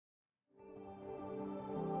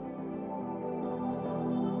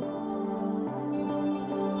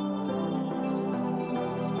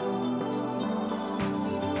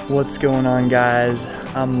What's going on, guys?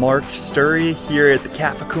 I'm Mark Steury here at the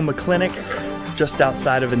Kafakuma Clinic just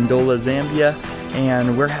outside of Ndola, Zambia,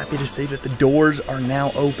 and we're happy to say that the doors are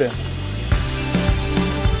now open.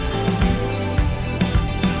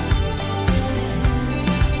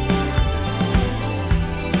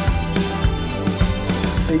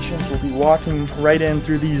 Patients will be walking right in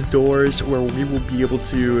through these doors where we will be able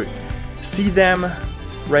to see them,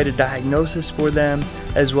 write a diagnosis for them,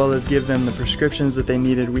 as well as give them the prescriptions that they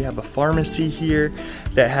needed. We have a pharmacy here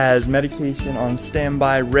that has medication on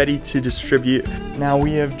standby, ready to distribute. Now,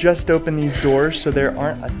 we have just opened these doors, so there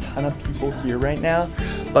aren't a ton of people here right now,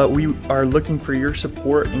 but we are looking for your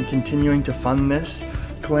support in continuing to fund this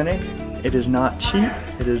clinic. It is not cheap.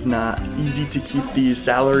 It is not easy to keep these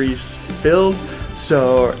salaries filled.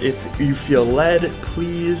 So if you feel led,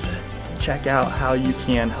 please check out how you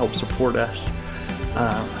can help support us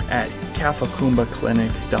at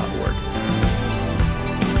kafakumbaclinic.org.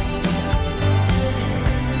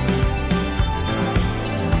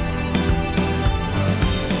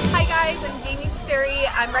 Hi guys, I'm Jamie Steury.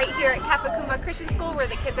 I'm right here at Kafakuma Christian School where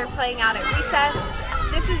the kids are playing out at recess.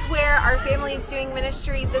 This is where our family is doing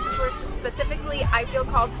ministry. This is where specifically I feel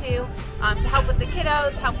called to help with the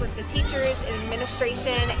kiddos, help with the teachers and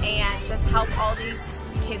administration, and just help all these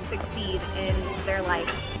kids succeed in their life.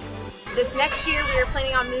 This next year we are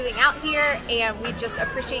planning on moving out here, and we just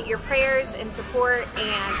appreciate your prayers and support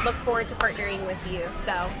and look forward to partnering with you.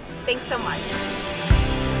 So thanks so much.